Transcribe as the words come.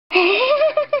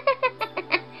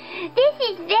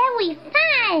really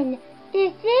fun.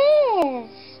 This is.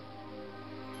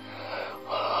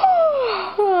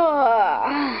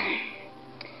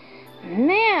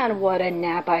 Man, what a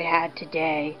nap I had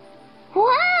today.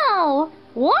 Wow!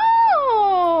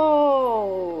 Whoa!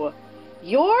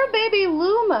 You're baby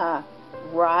Luma,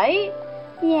 right?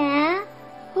 Yeah?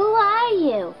 Who are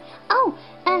you? Oh,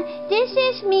 this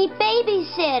is me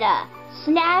babysitter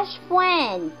 /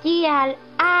 friend,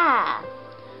 DLR.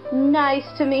 Nice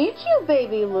to meet you,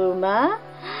 baby Luma.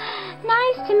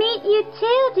 Nice to meet you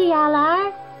too,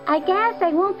 DLR. I guess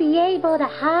I won't be able to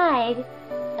hide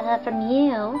from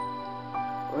you.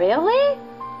 Really?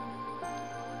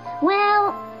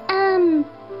 Well,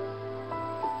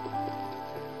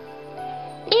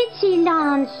 it's a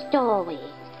long story.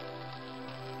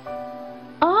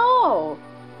 Oh,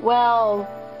 well,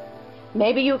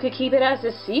 maybe you could keep it as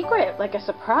a secret, like a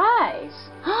surprise.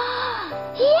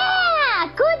 Yeah,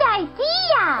 good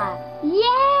idea.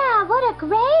 Yeah, what a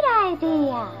great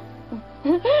idea.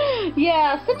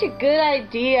 Yeah, such a good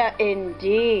idea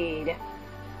indeed.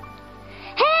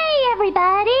 Hey,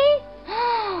 everybody.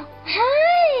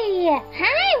 Hi.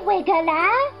 Hi,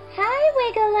 Wiggler. Hi,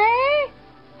 Wiggler.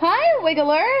 Hi,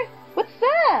 Wiggler. What's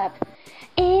up?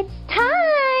 It's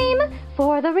time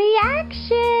for the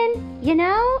reaction,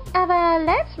 of a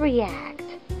Let's React.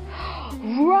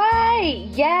 Right.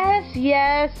 Yes.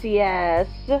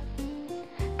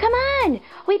 Come on,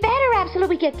 we better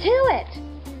absolutely get to it.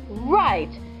 Right.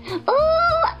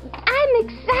 Oh, I'm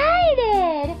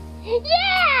excited.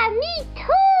 Yeah, me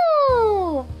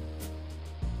too.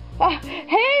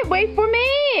 Hey, wait for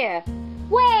me.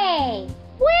 Wait,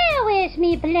 where is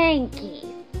me blankie?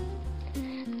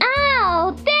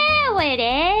 Oh, there it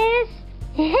is.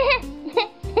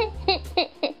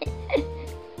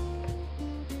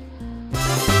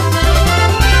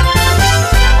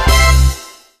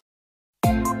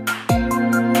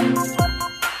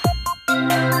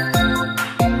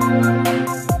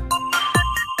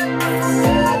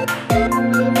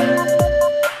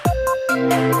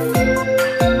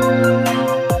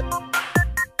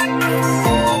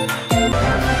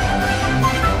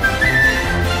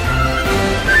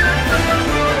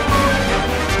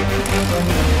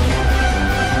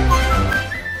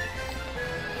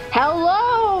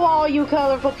 Hello, all you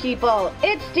colorful people.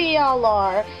 It's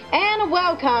DLR, and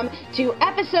welcome to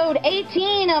episode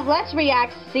 18 of Let's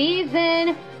React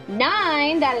Season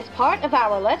 9. That is part of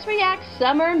our Let's React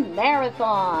Summer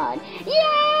Marathon.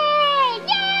 Yay!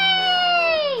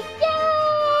 Yay!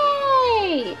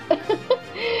 Yay!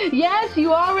 Yes,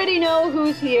 you already know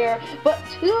who's here, but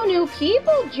 2 new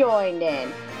people joined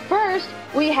in. First,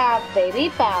 we have Baby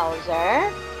Bowser.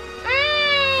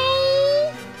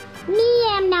 Hi! Me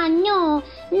am not new.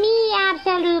 Me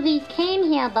absolutely came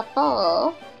here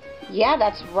before. Yeah,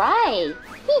 that's right.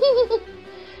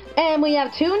 And we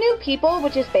have 2 new people,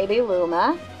 which is Baby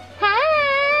Luma.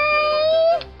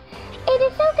 Hi! It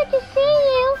is so good to see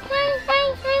you. Hi.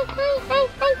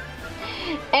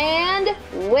 And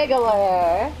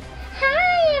Wiggler.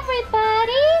 Hi,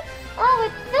 everybody. Oh,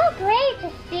 it's so great to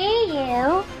see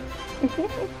you.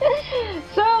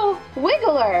 So,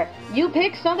 Wiggler, you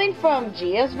picked something from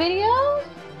Gia's videos?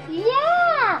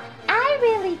 Yeah, I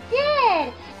really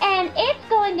did. And it's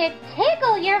going to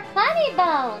tickle your funny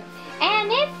bones.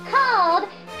 And it's called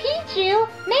Pichu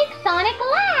Make Sonic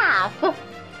Laugh.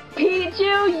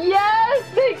 Pichu, yes!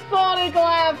 Big Sonic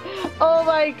laugh! Oh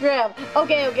my crap.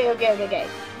 Okay.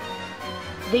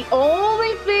 The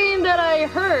only thing that I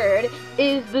heard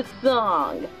is the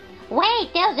song.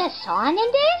 Wait, there's a song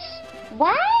in this?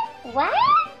 What?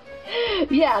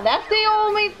 Yeah, that's the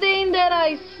only thing that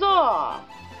I saw.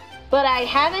 But I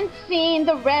haven't seen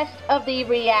the rest of the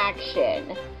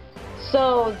reaction.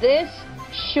 So this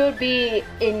should be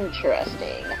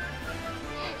interesting.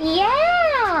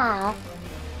 Yeah.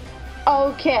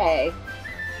 Okay.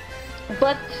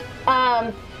 But,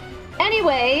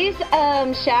 anyways,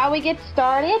 shall we get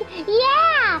started?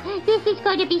 Yeah, this is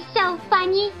going to be so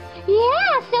funny.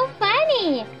 Yeah, so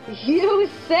funny. You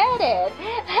said it.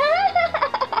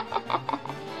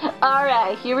 All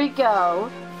right, here we go.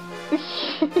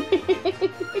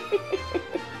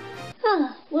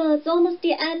 Well, it's almost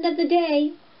the end of the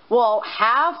day. Well,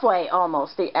 halfway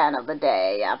almost the end of the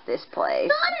day at this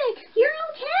place. Sonic, you're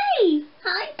okay.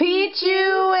 Hi,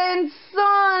 Pichu and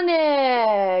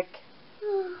Sonic.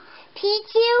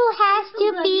 Pichu has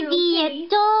to be the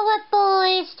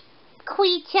adorablest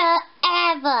creature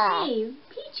ever. Hey,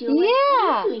 Pichu, Yeah,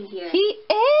 what are you doing here? He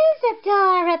is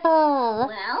adorable.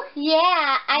 Well,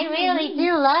 Yeah, I really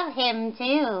do love him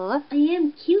too. I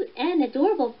am cute and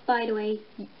adorable, by the way.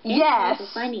 And Yes.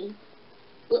 also funny.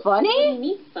 Funny? What do you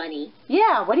mean funny?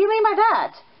 Yeah, what do you mean by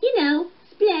that? You know,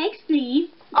 splag sleeve.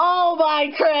 Oh my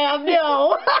crap,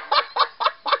 no.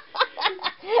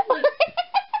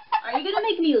 Are you gonna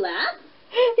make me laugh?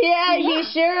 Yeah, Yeah. he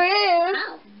sure is.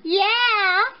 How?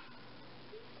 Yeah.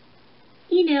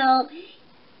 You know,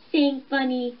 saying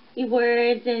funny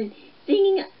words and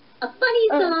singing a funny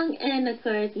song, and of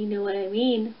course, you know what I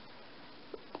mean.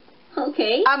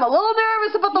 Okay. I'm a little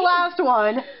nervous about the last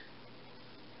one.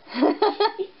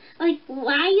 Like,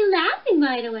 why are you laughing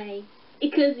right away?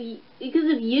 Because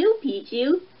of you,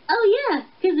 Pichu. Oh yeah,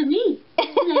 because of me.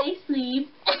 Leg sleeve.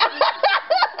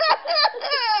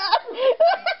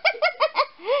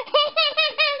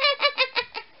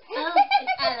 Oh,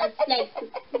 and a leg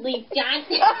sleeve, John.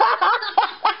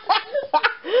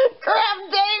 Crap,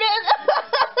 dang it!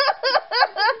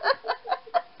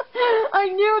 I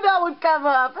knew that would come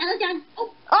up. Oh, John. Oh,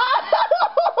 Oh.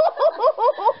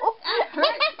 that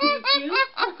hurt, Pichu.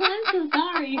 Oh, I'm so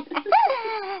sorry.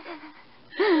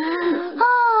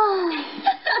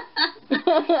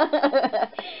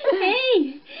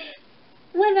 Hey,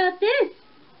 what about this?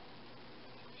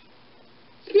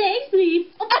 Leg sleeve.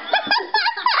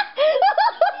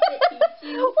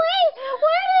 Wait,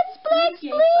 where did Split Okay,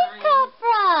 Sleeve fine. come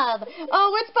from? Oh,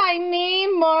 it's by me,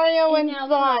 Mario, and now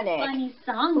for a Sonic. funny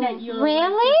song that you'll Really?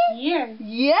 like to hear.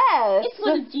 Yes. It's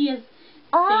one of Gia's favorite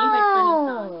funny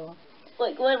songs.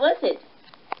 What was it?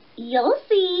 You'll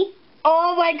see.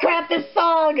 Oh my crap, this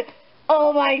song!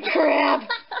 Oh my crap!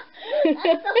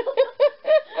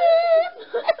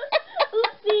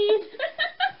 Oopsies.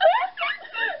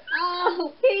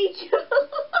 Oh, Peach.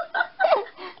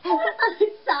 I'm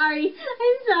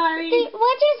sorry.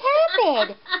 What just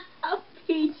happened? Oh,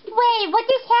 Peach. Wait, what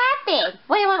just happened?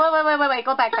 Wait,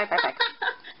 go back.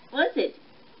 What's it?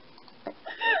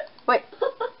 Wait,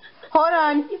 hold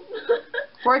on.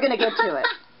 We're gonna get to it.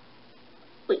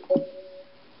 Wait.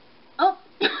 Oh,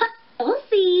 we'll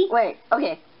see. Wait,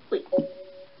 okay. Wait.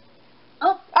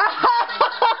 Oh.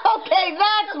 Okay,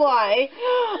 that's why.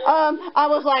 I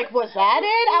was like, was that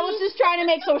it? I was just trying to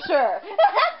make so sure.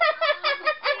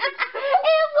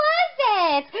 It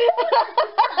wasn't.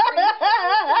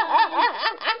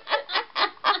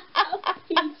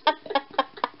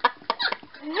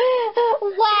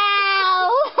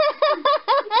 Wow.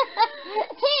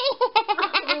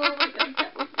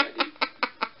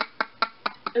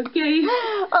 Okay.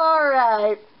 All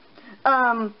right.